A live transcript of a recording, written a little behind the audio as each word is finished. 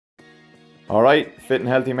Alright, fit and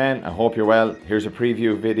healthy men, I hope you're well. Here's a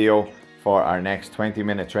preview video for our next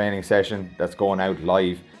 20-minute training session that's going out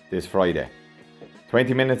live this Friday.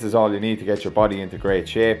 20 minutes is all you need to get your body into great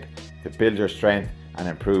shape, to build your strength and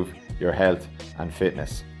improve your health and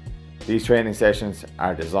fitness. These training sessions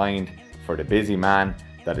are designed for the busy man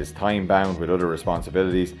that is time bound with other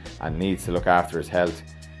responsibilities and needs to look after his health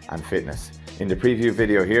and fitness. In the preview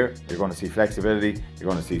video here, you're going to see flexibility, you're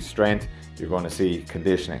going to see strength, you're going to see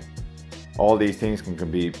conditioning. All these things can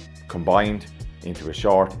be combined into a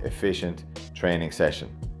short, efficient training session.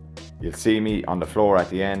 You'll see me on the floor at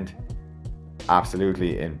the end,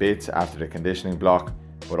 absolutely in bits after the conditioning block,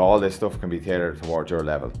 but all this stuff can be tailored towards your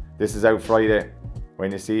level. This is out Friday.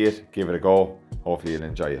 When you see it, give it a go. Hopefully you'll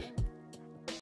enjoy it.